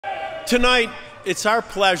Tonight, it's our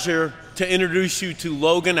pleasure to introduce you to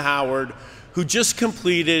Logan Howard, who just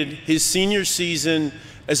completed his senior season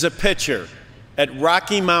as a pitcher at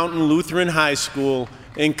Rocky Mountain Lutheran High School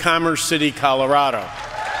in Commerce City, Colorado.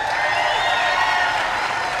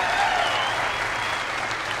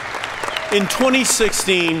 In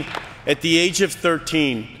 2016, at the age of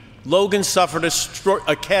 13, Logan suffered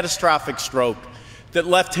a catastrophic stroke that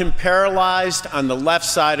left him paralyzed on the left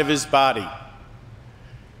side of his body.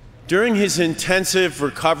 During his intensive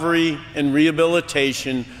recovery and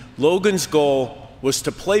rehabilitation, Logan's goal was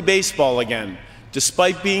to play baseball again,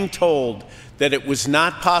 despite being told that it was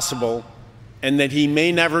not possible and that he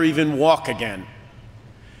may never even walk again.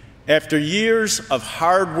 After years of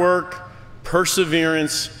hard work,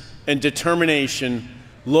 perseverance, and determination,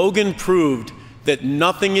 Logan proved that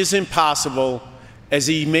nothing is impossible as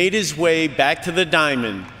he made his way back to the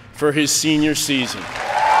diamond for his senior season.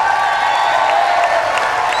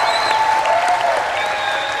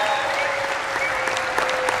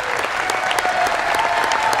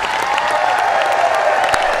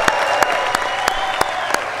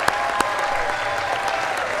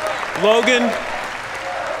 Logan,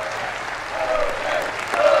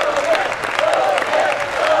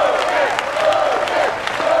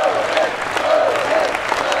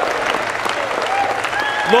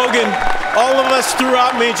 all of us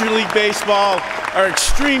throughout Major League Baseball are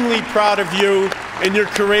extremely proud of you and your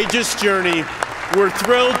courageous journey. We're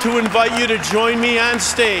thrilled to invite you to join me on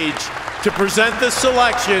stage to present the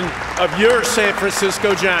selection of your San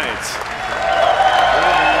Francisco Giants.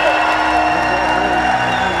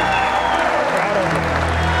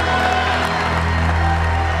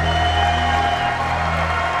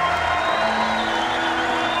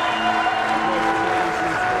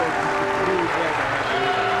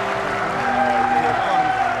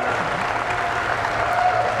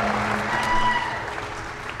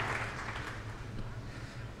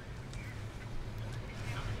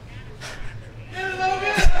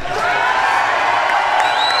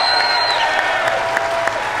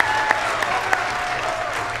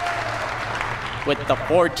 With the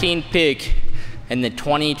 14th pick in the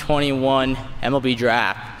 2021 MLB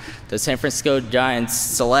draft, the San Francisco Giants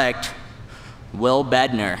select Will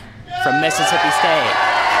Bednar from Mississippi State.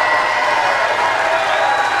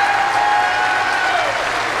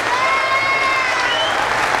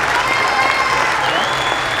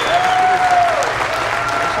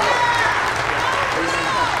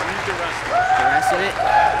 The rest of it.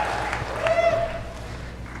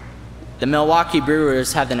 The Milwaukee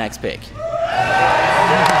Brewers have the next pick.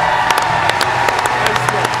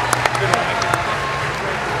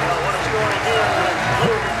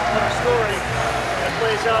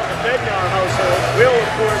 Out in the Bednar household. Will,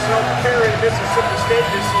 of course, helped carry Mississippi State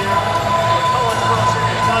this year. College World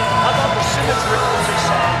Series title. How about the symmetry of this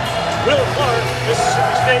side? Will Clark,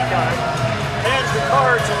 Mississippi State guy, hands the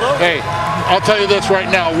card to Logan. Hey, I'll tell you this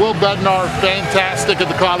right now. Will Bednar, fantastic at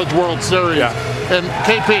the College World Series. Yeah. And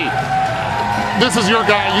KP, this is your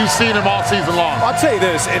guy. You've seen him all season long. I'll tell you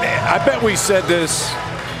this, and I bet we said this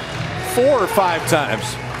 4 or 5 times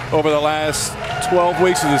over the last 12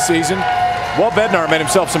 weeks of the season. Will Bednar made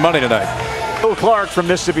himself some money tonight. Will Clark from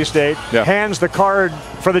Mississippi State hands the card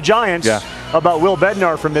for the Giants about Will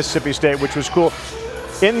Bednar from Mississippi State, which was cool.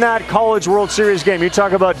 In that College World Series game, you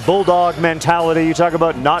talk about bulldog mentality, you talk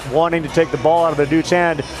about not wanting to take the ball out of the dude's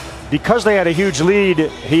hand. Because they had a huge lead,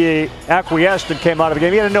 he acquiesced and came out of the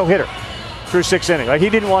game. He had a no-hitter through 6 innings. Like, he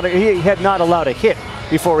didn't want to, he had not allowed a hit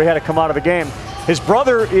before he had to come out of the game. His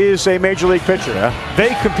brother is a major league pitcher.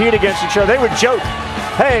 They compete against each other. They would joke,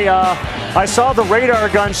 hey, I saw the radar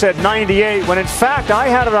gun said 98, when in fact I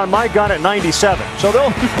had it on my gun at 97. So they'll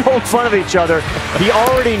poke fun of each other. He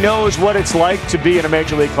already knows what it's like to be in a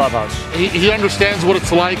major league clubhouse. He understands what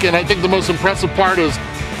it's like, and I think the most impressive part is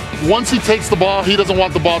once he takes the ball, he doesn't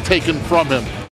want the ball taken from him.